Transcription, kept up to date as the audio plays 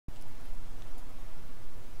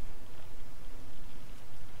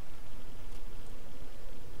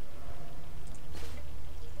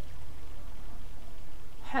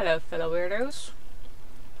Hello fellow weirdos.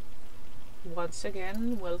 Once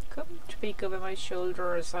again, welcome to peek over my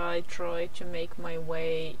shoulder as I try to make my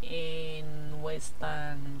way in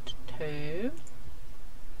Wasteland 2.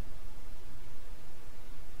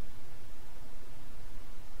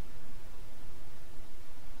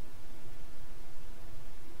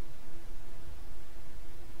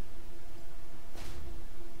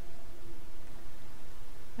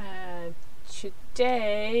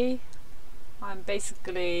 Today I'm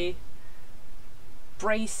basically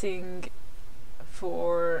bracing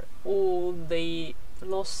for all the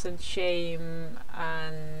loss and shame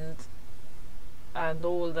and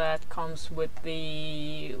all that comes with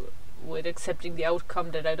accepting the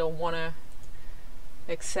outcome that I don't want to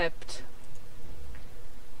accept,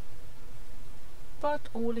 but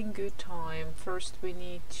all in good time. First we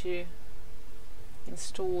need to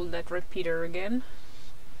install that repeater again.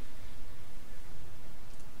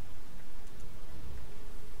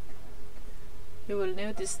 You will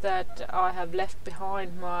notice that I have left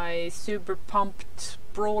behind my super pumped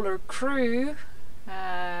brawler crew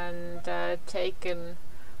and taken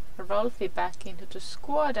Ralphie back into the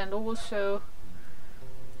squad, and also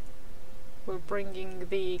we're bringing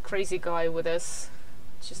the crazy guy with us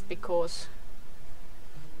just because.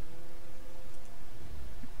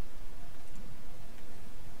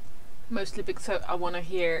 Mostly because I want to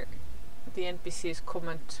hear the NPCs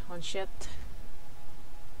comment on shit.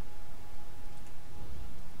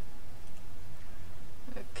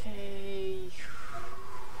 Okay,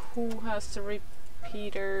 who has the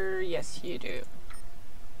repeater? Yes, you do.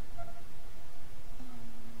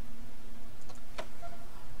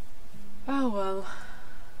 Oh well.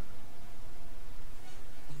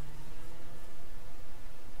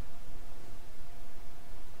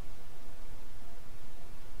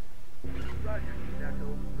 Roger,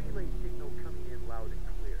 Echo. Relay signal coming in loud and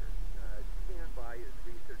clear. Stand by as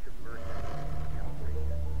research emerges.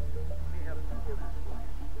 We have some orders for you.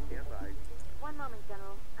 Stand by. One moment,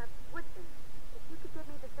 General. Woodson, if you could give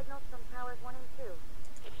me the signals from towers 1 and 2.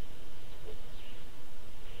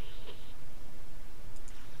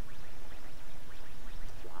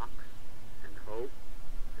 Shock and hope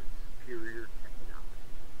and superior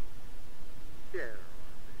technology. Share our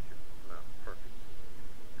vision of a perfect union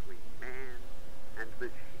between man and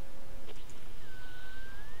machine.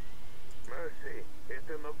 Mercy is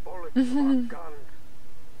in the bullets of our guns.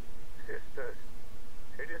 Sisters,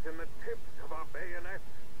 it is in the tips of our bayonets.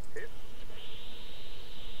 Good.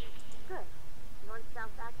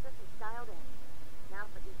 North-south access is dialed in. Now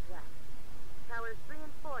for east-west. Towers 3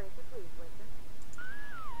 and 4, if you please, Woodson.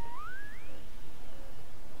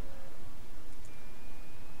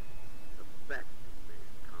 Affect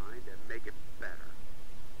mankind and make it better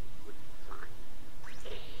with science.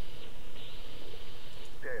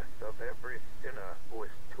 Death of every sinner who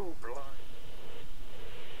is too blind.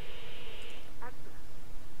 Excellent.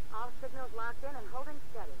 All signals locked in and holding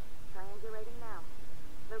steady. Triangulating now.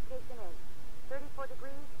 Location is 34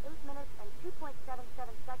 degrees, 8 minutes, and 2.77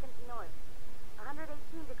 seconds north. 118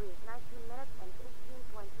 degrees, 19 minutes, and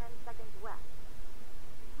 18.10 seconds west.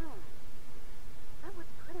 That would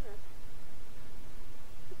put it at...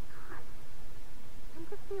 God. Can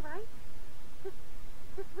this be right?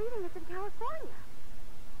 This reading is in California.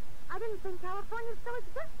 I didn't think California still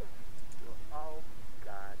existed. Oh,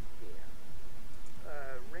 goddamn.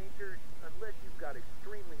 Ranger, unless you've got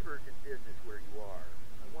extremely urgent business where you are,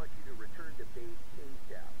 I want you to return to base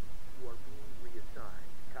ASAP. You are being reassigned.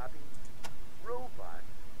 Copy? Robots.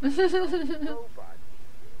 Robots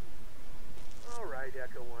these days. All right,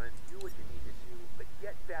 Echo 1, do what you need to do, but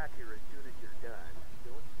get back here as soon as you're done.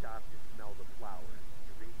 Don't stop to smell the flowers.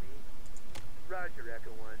 You read me? Roger,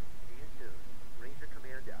 Echo 1. See you soon. Ranger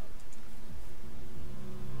Command out.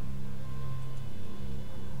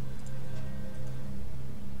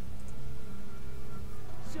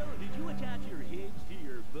 So, did you attach your hinge to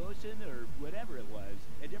your bosun or whatever it was,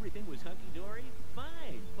 and everything was hunky-dory?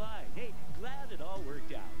 Fine, fine. Hey, glad it all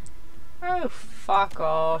worked out. Oh, fuck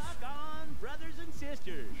off. Rock on, brothers and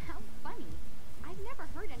sisters. How funny. I've never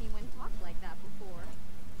heard anyone talk like that before.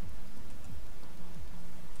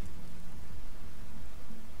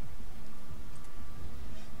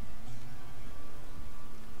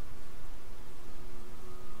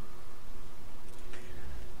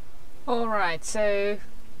 Alright, so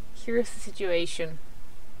here's the situation.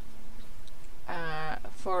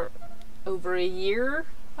 For over a year,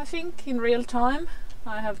 I think, in real time,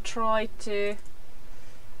 I have tried to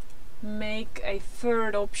make a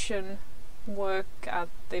third option work at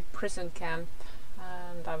the prison camp,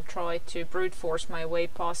 and I've tried to brute force my way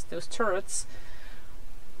past those turrets,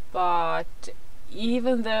 but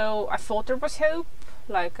even though I thought there was hope,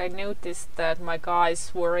 Like, I noticed that my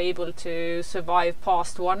guys were able to survive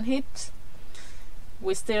past one hit.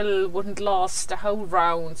 We still wouldn't last a whole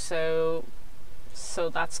round, so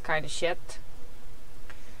that's kind of shit.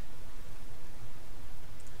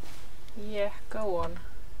 Yeah, go on.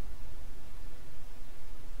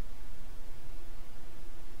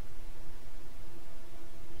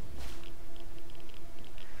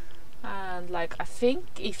 And like, I think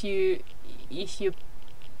if you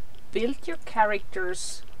build your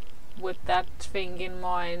characters with that thing in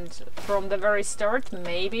mind from the very start,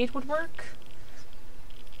 maybe it would work.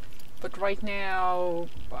 But right now,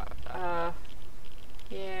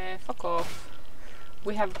 yeah, fuck off.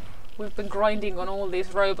 We've been grinding on all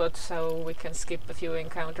these robots, so we can skip a few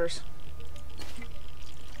encounters.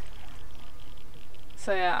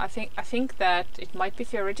 So yeah, I think that it might be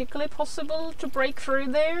theoretically possible to break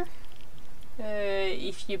through there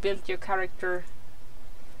if you build your character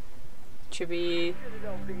to be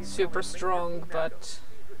super strong, but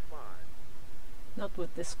not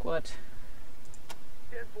with this squad.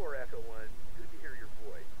 10-4 Echo 1, good to hear your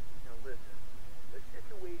voice. Now listen, a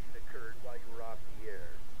situation occurred while you were off the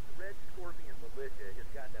air. The Red Scorpion militia has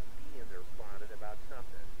gotten a bee in their bonnet about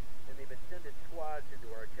something, and they've been sending squads into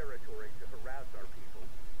our territory to harass our people,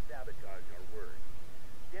 sabotage our work.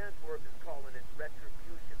 Danforth is calling it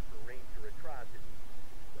retribution for Ranger atrocities,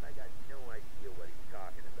 but I got no idea what he's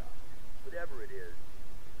talking about. Whatever it is,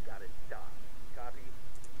 it's gotta stop. Copy?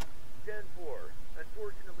 10-4.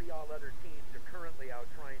 Unfortunately, all other teams are currently out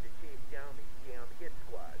trying to chase down these damn hit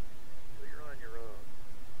squads, so you're on your own.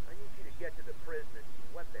 I need you to get to the prison and see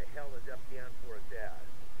what the hell is up Danforth's ass.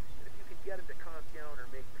 And if you can get him to calm down or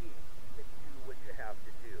make peace, then do what you have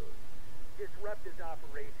to do. Disrupt his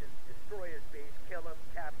operations, destroy his base, kill him,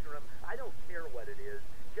 capture him. I don't care what it is.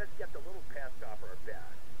 Just get the little pest off our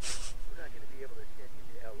back. We're not going to be able to send you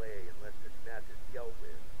to LA unless this mess is dealt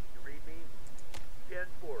with. You read me?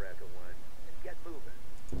 10-4 Echo 1. And get moving.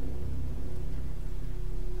 The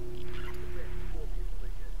Red Scorpion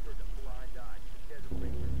militia has turned a blind eye to the Desert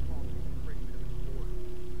Rangers' policy of encroachment of the border.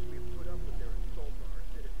 We have put up with their assault on our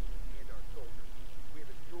citizens and our soldiers. We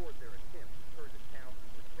have endured their attempts to turn the town to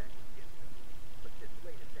protect against them. But this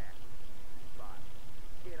latest act, survive,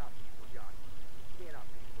 cannot be forgotten. Cannot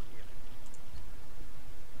be forgiven.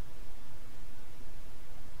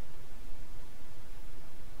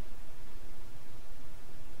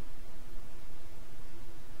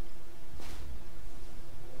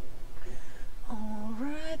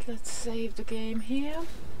 Alright, let's save the game here.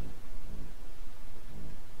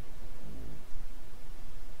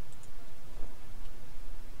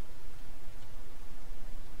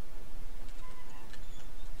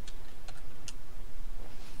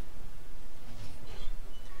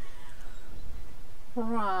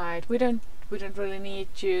 Right, we don't really need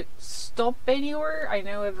to stop anywhere. I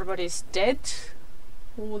know everybody's dead.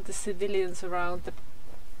 All the civilians around the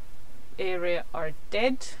area are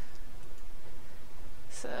dead.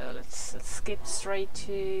 So let's skip straight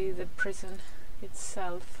to the prison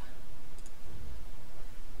itself.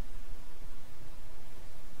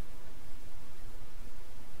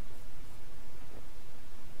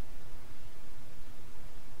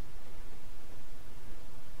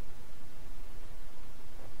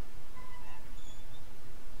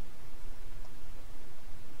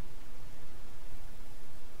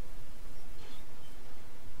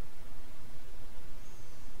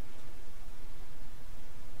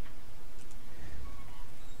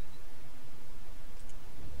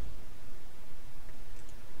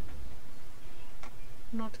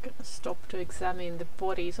 Not gonna stop to examine the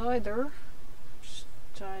bodies either.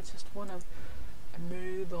 I just wanna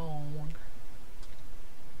move on.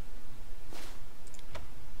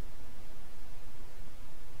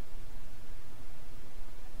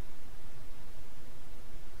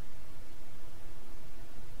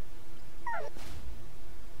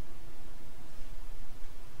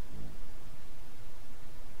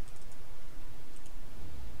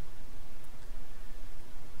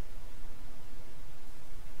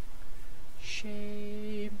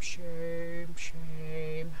 Shame, shame,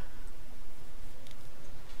 shame.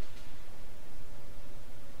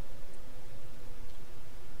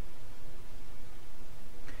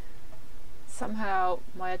 Somehow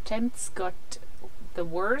my attempts got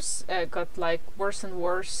worse and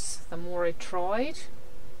worse the more I tried.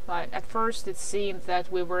 Like, at first it seemed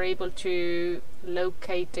that we were able to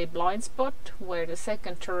locate a blind spot where the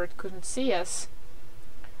second turret couldn't see us.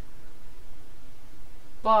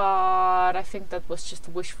 But I think that was just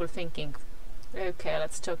wishful thinking. Okay,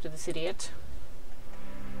 let's talk to this idiot.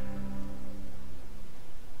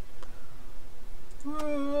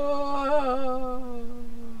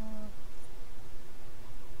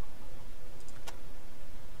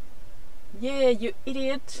 Yeah, you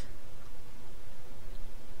idiot.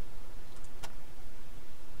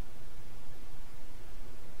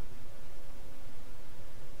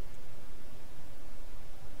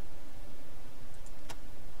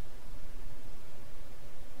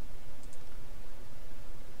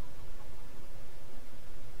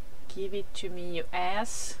 Give it to me, you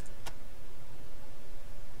ass.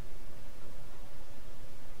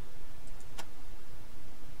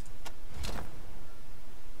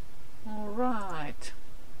 All right.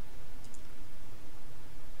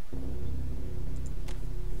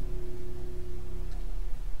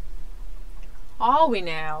 Are we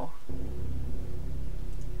now?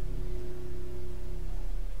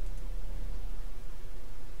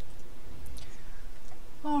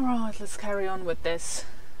 All right, let's carry on with this.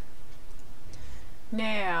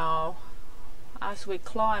 Now, as we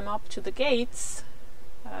climb up to the gates,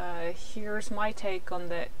 here's my take on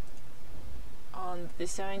the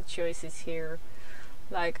design choices here.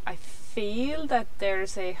 Like, I feel that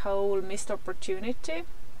there's a whole missed opportunity.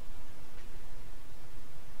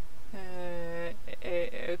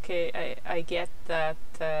 Okay, I get that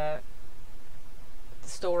the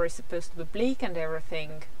story is supposed to be bleak and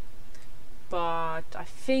everything, but I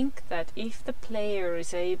think that if the player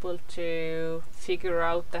is able to figure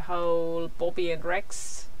out the whole Bobby and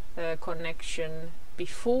Rex connection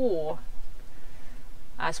before,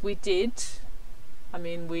 as we did, I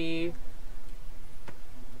mean, we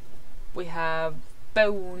have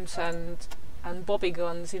bones and Bobby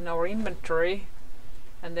guns in our inventory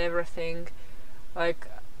and everything. Like,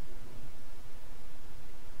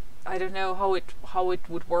 I don't know how it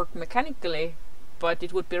would work mechanically, but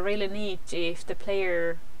it would be really neat if the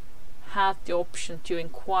player had the option to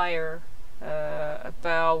inquire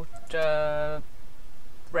about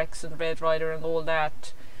Rex and Red Rider and all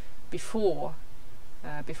that before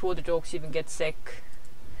the dogs even get sick.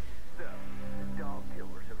 So, the dog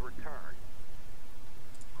killers have returned.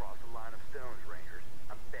 Cross the line of stones, Rangers.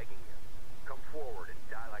 I'm begging you. Come forward and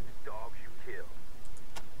die like the dogs you killed.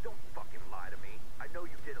 Don't fucking lie to me. I know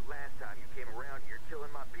you did it last time you came around here killing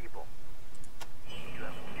my people. You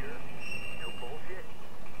have a cure? No bullshit?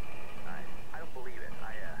 I don't believe it.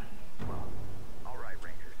 Well, alright,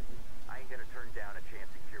 Rangers. I ain't gonna turn down a chance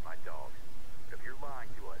to cure my dogs. But if you're lying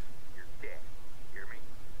to us, you're dead. Hear me?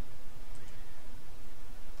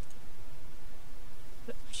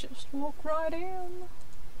 Let's just walk right in.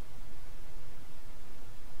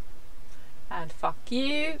 And fuck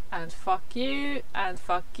you, and fuck you, and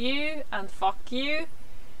fuck you, and fuck you.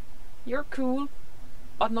 You're cool,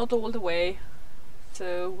 but not all the way.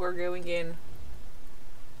 So we're going in.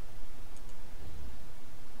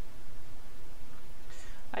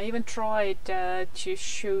 I even tried to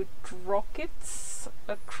shoot rockets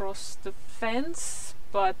across the fence,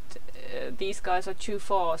 but these guys are too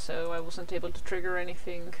far, so I wasn't able to trigger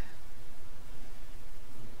anything.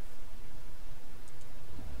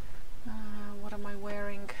 What am I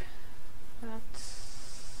wearing?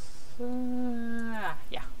 That's...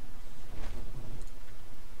 yeah.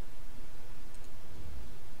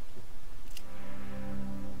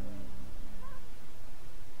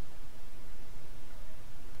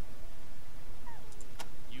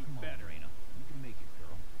 You better, Rena. You can make it,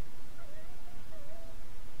 girl.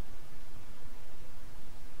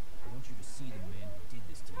 I want you to see the man who did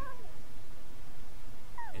this to you.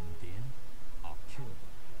 And then I'll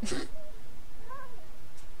kill him.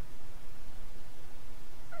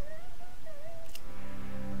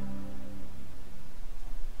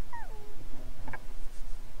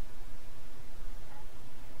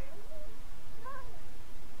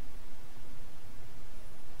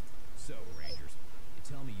 So, Rangers, you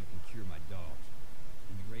tell me you can cure my dogs.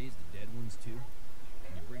 Can you raise the dead ones too?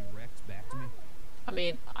 Can you bring Rex back to me? I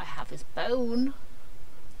mean, I have his bone.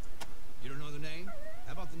 You don't know the name?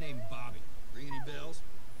 How about the name Bobby? Ring any bells?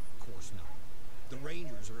 Of course not. The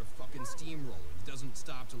Rangers are a fucking steamroller that doesn't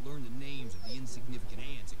stop to learn the names of the insignificant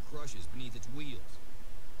ants it crushes beneath its wheels.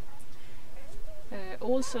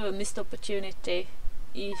 Also a missed opportunity.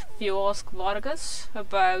 If you ask Vargas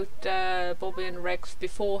about Bobby and Rex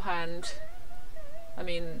beforehand, I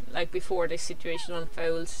mean, like before this situation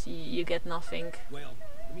unfolds, you get nothing. Well,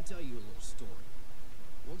 let me tell you a little story.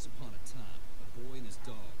 Once upon a time, a boy and his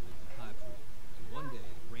dog lived in High Pool, and one day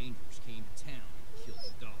the Rangers came to town and killed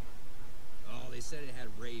the dog. Oh, they said it had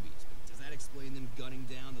rabies, but does that explain them gunning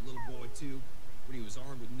down the little boy too, when he was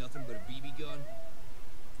armed with nothing but a BB gun?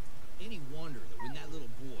 Any wonder that when that little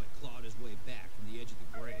boy clawed his way back from the edge of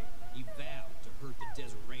the grave, he vowed to hurt the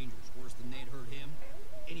Desert Rangers worse than they'd hurt him?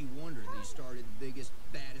 Any wonder that he started the biggest,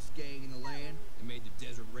 baddest gang in the land and made the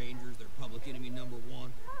Desert Rangers their public enemy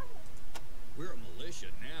 #1? We're a militia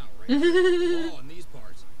now, Law in these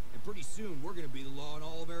parts, and pretty soon we're gonna be the law in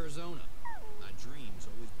all of Arizona. My dream's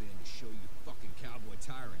always been to show you fucking cowboy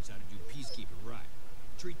tyrants how to do peacekeeping right.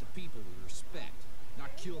 Treat the people with respect,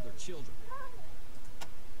 not kill their children.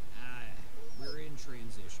 We're in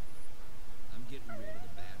transition. I'm getting rid of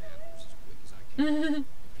the bad apples as quick as I can.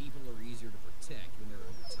 People are easier to protect when they're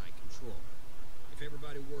under tight control. If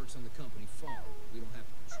everybody works on the company farm, we don't have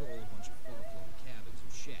to control a bunch of far-flung cabins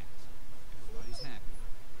and shacks. Everybody's happy,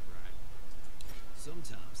 right?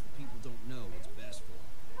 Sometimes the people don't know what's best for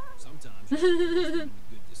them. Sometimes you have to make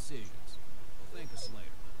good decisions. They'll thank us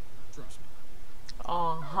later. Trust me.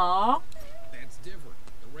 Uh-huh. That's different.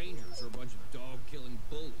 The Rangers are a bunch of dog-killing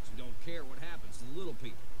bullies who don't care what happens to the little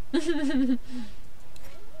people. Because...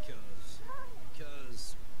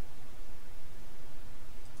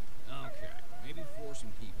 Okay, maybe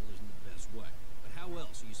forcing people isn't the best way. But how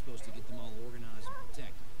else are you supposed to get them all organized and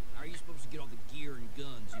protected? How are you supposed to get all the gear and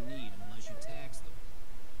guns you need unless you tax them?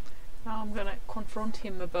 Now I'm gonna confront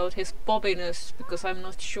him about his bobbiness, because I'm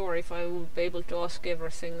not sure if I will be able to ask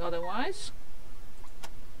everything otherwise.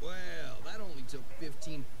 Well, that only took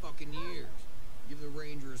 15 fucking years. Give the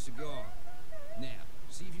Ranger a cigar. Now,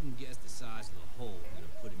 see if you can guess the size of the hole I'm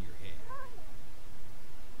gonna put in your head.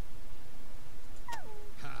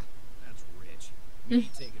 Ha! That's rich. Me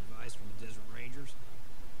take advice from the Desert Rangers?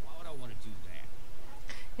 Why would I want to do that?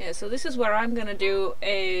 Yeah, so this is where I'm gonna do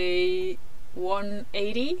a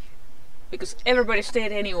 180, because everybody's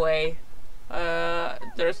dead anyway.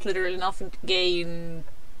 There's literally nothing to gain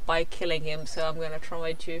by killing him, so I'm gonna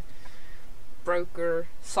try to broker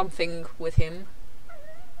something with him.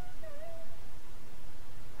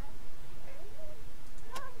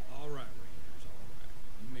 Alright, Rangers, alright.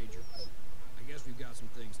 You made your point. I guess we've got some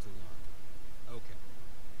things to learn. Okay.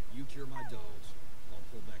 You cure my dogs, I'll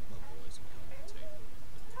pull back my boys and come to the table.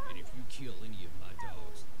 And if you kill any of my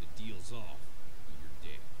dogs, the deal's off, and you're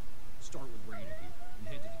dead. Start with Raina here, and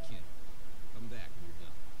head to the kennel. Come back when you're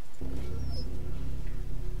done.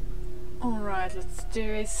 Alright, let's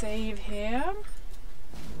do a save here.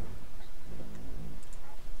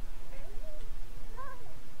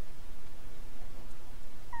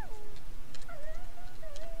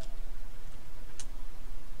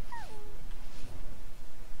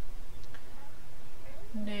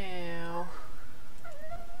 Now...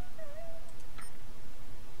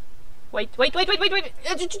 Wait!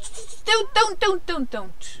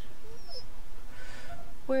 Don't!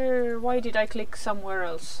 Why did I click somewhere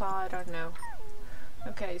else? I don't know.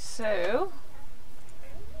 Okay, so...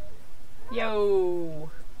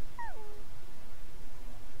 Yo!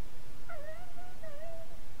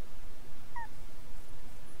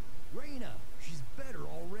 Raina, she's better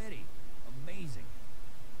already. Amazing.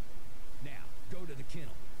 Now, go to the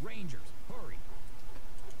kennel. Rangers, hurry.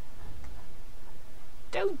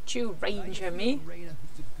 Don't you ranger me. Raina,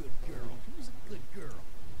 who's a good girl? Who's a good girl?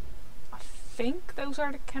 I think those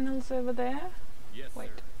are the kennels over there. Yes, Wait.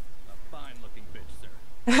 sir. A fine-looking bitch, sir.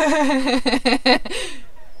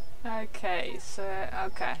 Okay, so,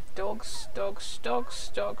 okay. Dogs.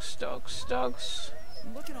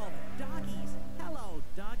 Look at all the doggies. Hello,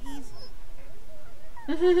 doggies.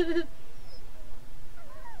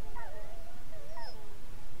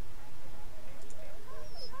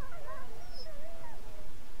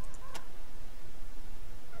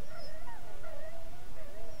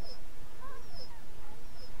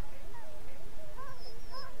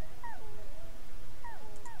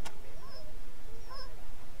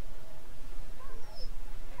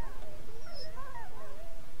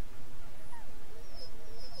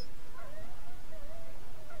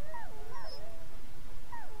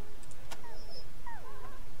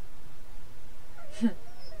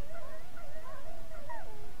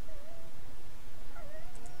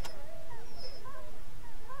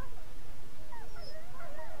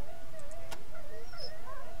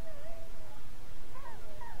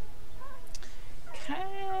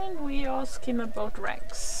 Can we ask him about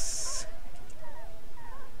Rex?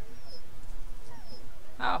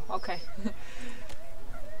 Oh, okay.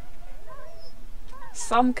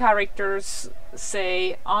 Some characters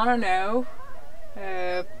say, I don't know,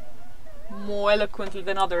 more eloquently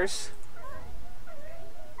than others.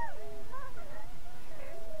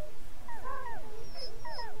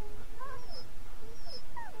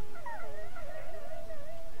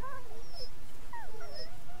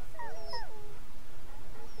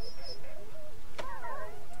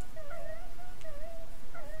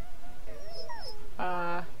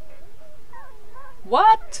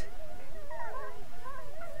 What?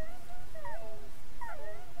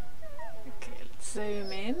 Okay, let's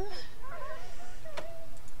zoom in.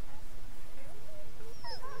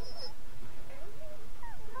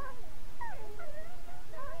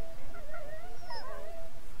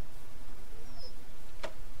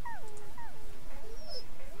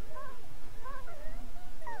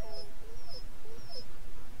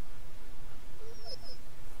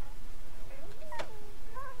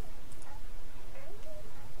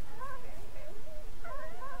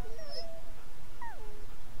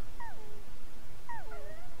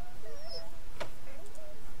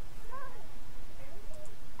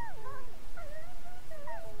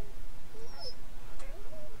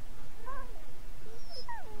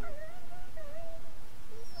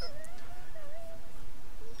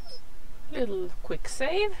 little quick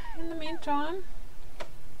save in the meantime.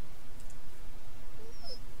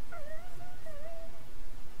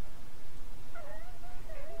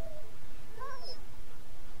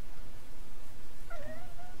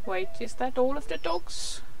 Wait, is that all of the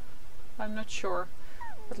dogs? I'm not sure.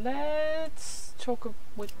 But let's talk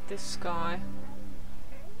with this guy.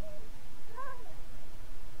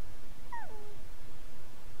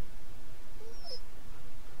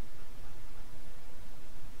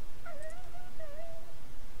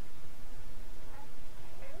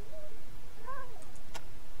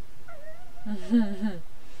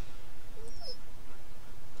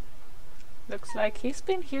 Looks like he's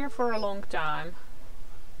been here for a long time.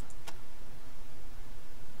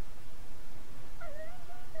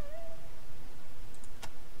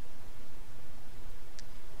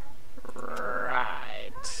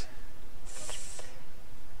 Right.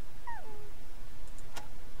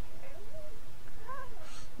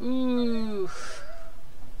 Ooh.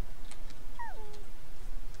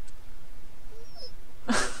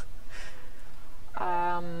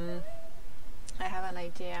 I have an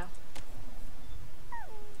idea.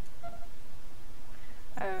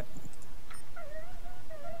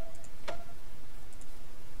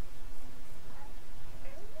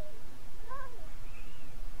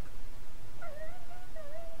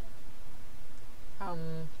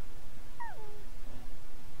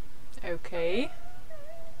 Okay.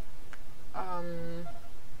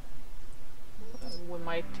 We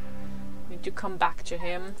might need to come back to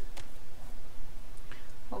him.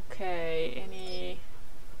 Okay,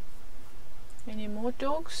 any more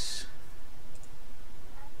dogs?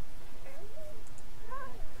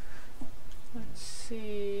 Let's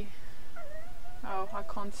see. Oh, I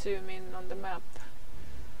can't zoom in on the map.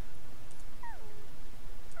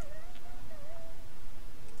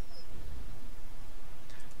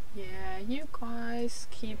 Yeah, you guys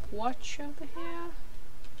keep watch over here.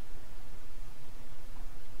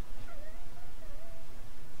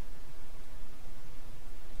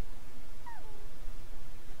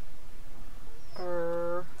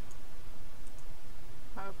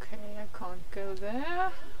 Okay, I can't go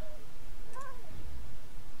there.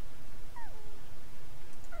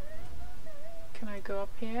 Can I go up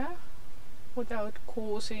here without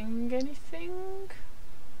causing anything?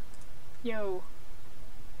 Yo.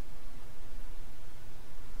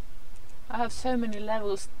 I have so many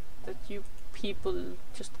levels that you people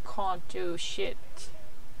just can't do shit.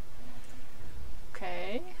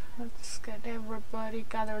 Okay, let's get everybody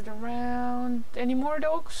gathered around. Any more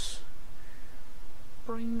dogs?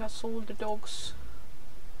 Bring us all the dogs.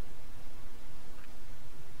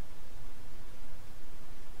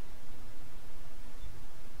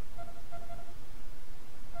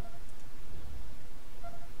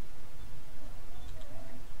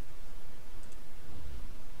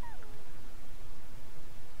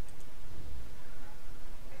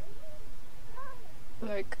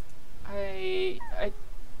 Like, I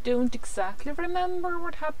don't exactly remember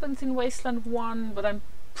what happens in Wasteland 1, but I'm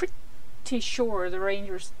pretty sure the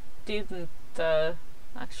Rangers didn't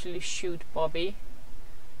actually shoot Bobby.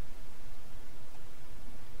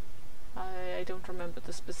 I don't remember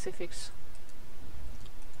the specifics.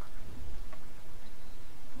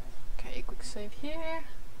 Okay, quick save here.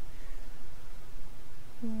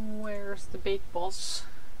 Where's the big boss?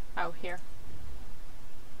 Oh, here.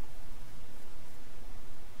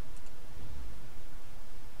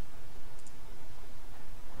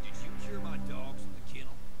 Did you cure my dogs from the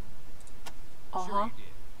kennel? Sure you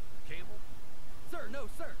did. Campbell? Sir, no,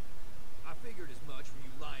 sir. I figured as much from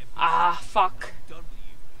you lying. Ah, fuck. I'm done with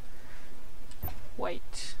you.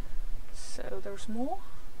 Wait. So there's more?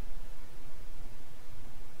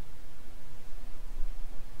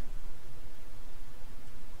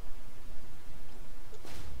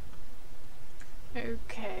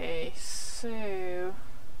 Okay, so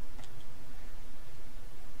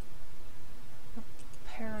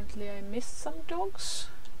apparently I missed some dogs.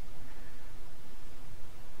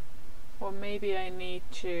 Or maybe I need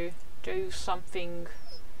to do something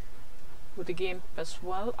with the gimp as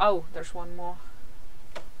well. Oh, there's one more.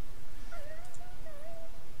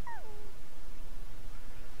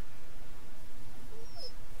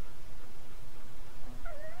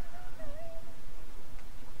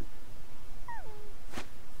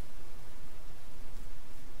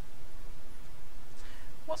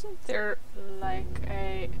 Wasn't there like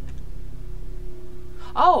a...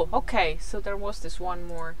 Oh, okay, so there was this one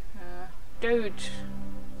more. Dude.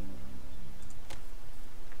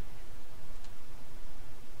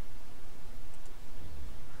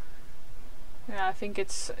 Yeah, I think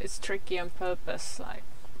it's tricky on purpose, like,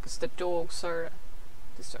 because the dogs are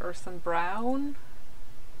this earthen brown.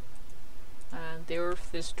 and the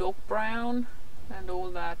earth is dark brown and all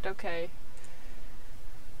that. Okay.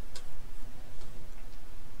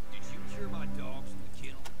 Did you cure my dogs from the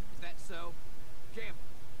kennel? Is that so? Campbell.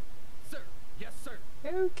 Sir. Yes, sir.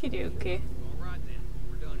 Okie dokie. All right then,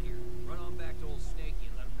 we're done here. Run on back to old Snaky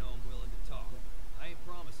and let him know I'm willing to talk. I ain't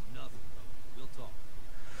promising nothing, but we'll talk.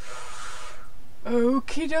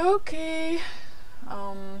 Okie dokie.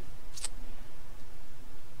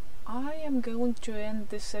 I am going to end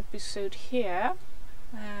this episode here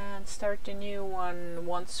and start a new one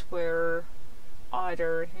once we're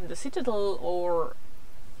either in the Citadel or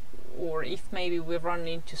if maybe we run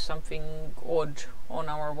into something odd on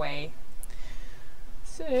our way.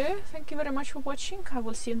 So, thank you very much for watching. I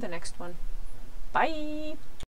will see you in the next one. Bye!